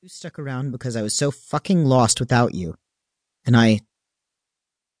You stuck around because I was so fucking lost without you. And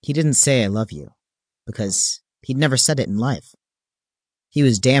he didn't say I love you, because he'd never said it in life. He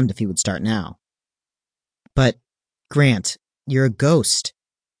was damned if he would start now. But, Grant, you're a ghost.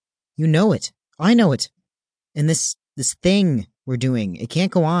 You know it. I know it. And this thing we're doing, it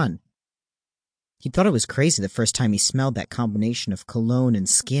can't go on. He thought it was crazy the first time he smelled that combination of cologne and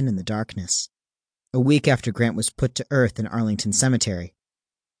skin in the darkness. A week after Grant was put to earth in Arlington Cemetery.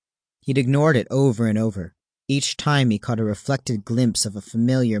 He'd ignored it over and over. Each time he caught a reflected glimpse of a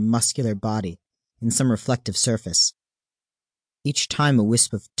familiar, muscular body in some reflective surface. Each time a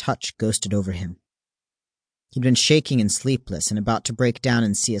wisp of touch ghosted over him. He'd been shaking and sleepless and about to break down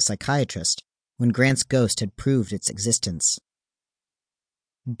and see a psychiatrist when Grant's ghost had proved its existence.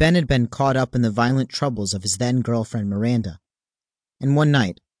 Ben had been caught up in the violent troubles of his then-girlfriend Miranda, and one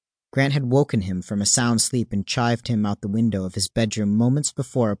night, Grant had woken him from a sound sleep and chived him out the window of his bedroom moments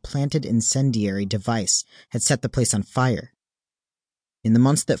before a planted incendiary device had set the place on fire. In the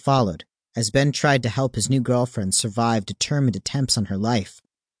months that followed, as Ben tried to help his new girlfriend survive determined attempts on her life,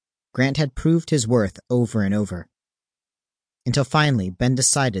 Grant had proved his worth over and over. Until finally, Ben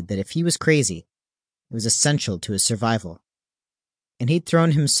decided that if he was crazy, it was essential to his survival. And he'd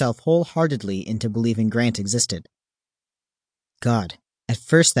thrown himself wholeheartedly into believing Grant existed. God, at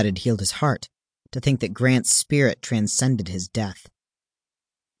first that had healed his heart, to think that Grant's spirit transcended his death.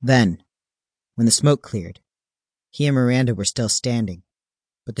 Then, when the smoke cleared, he and Miranda were still standing,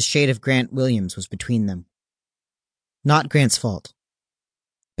 but the shade of Grant Williams was between them. Not Grant's fault.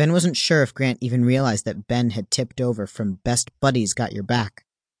 Ben wasn't sure if Grant even realized that Ben had tipped over from best buddies got your back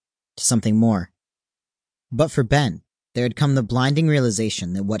to something more. But for Ben, there had come the blinding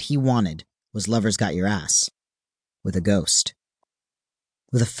realization that what he wanted was lovers got your ass. With a ghost.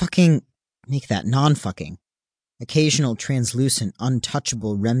 With a fucking, make that non-fucking, occasional translucent,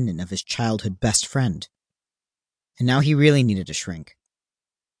 untouchable remnant of his childhood best friend. And now he really needed a shrink.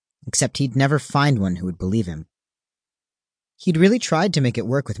 Except he'd never find one who would believe him. He'd really tried to make it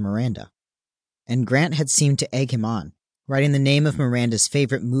work with Miranda. And Grant had seemed to egg him on, writing the name of Miranda's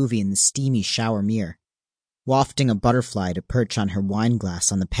favorite movie in the steamy shower mirror, wafting a butterfly to perch on her wine glass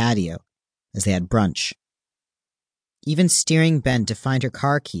on the patio as they had brunch. Even steering Ben to find her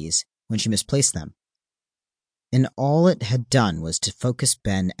car keys when she misplaced them. And all it had done was to focus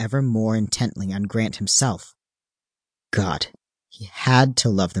Ben ever more intently on Grant himself. God, he had to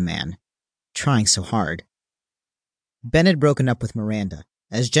love the man, trying so hard. Ben had broken up with Miranda,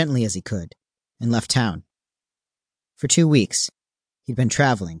 as gently as he could, and left town. For 2 weeks, he'd been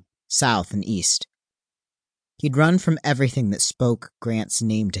traveling, south and east. He'd run from everything that spoke Grant's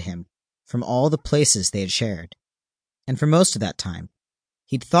name to him, from all the places they had shared. And for most of that time,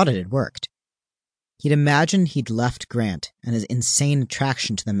 he'd thought it had worked. He'd imagined he'd left Grant and his insane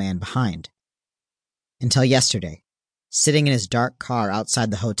attraction to the man behind. Until yesterday, sitting in his dark car outside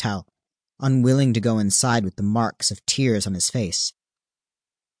the hotel, unwilling to go inside with the marks of tears on his face.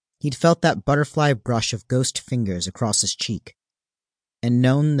 He'd felt that butterfly brush of ghost fingers across his cheek, and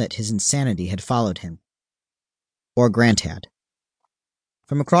known that his insanity had followed him. Or Grant had.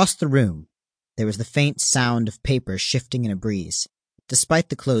 From across the room, there was the faint sound of paper shifting in a breeze, despite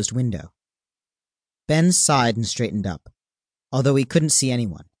the closed window. Ben sighed and straightened up, although he couldn't see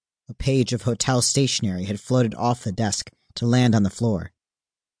anyone. A page of hotel stationery had floated off the desk to land on the floor.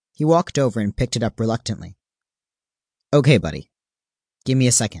 He walked over and picked it up reluctantly. Okay, buddy. Give me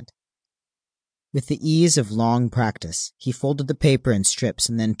a second. With the ease of long practice, he folded the paper in strips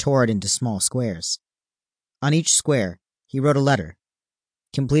and then tore it into small squares. On each square, he wrote a letter,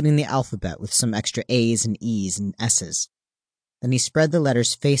 completing the alphabet with some extra A's and E's and S's. Then he spread the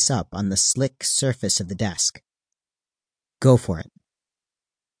letters face up on the slick surface of the desk. Go for it.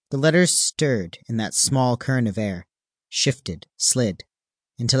 The letters stirred in that small current of air, shifted, slid,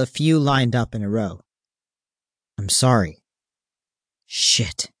 until a few lined up in a row. I'm sorry.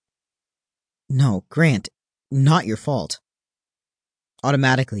 Shit. No, Grant, not your fault.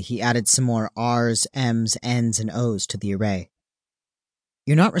 Automatically, he added some more R's, M's, N's, and O's to the array.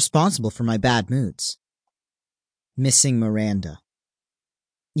 You're not responsible for my bad moods. Missing Miranda.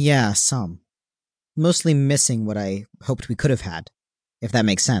 Yeah, some. Mostly missing what I hoped we could have had, if that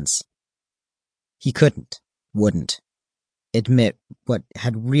makes sense. He wouldn't, admit what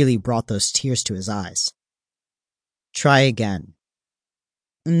had really brought those tears to his eyes. Try again.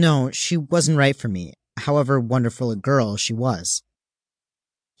 No, she wasn't right for me, however wonderful a girl she was.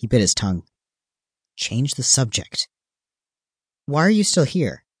 He bit his tongue. Change the subject. Why are you still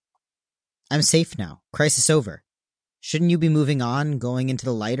here? I'm safe now. Crisis over. Shouldn't you be moving on, going into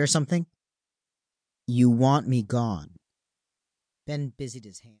the light or something? You want me gone. Ben busied his hand.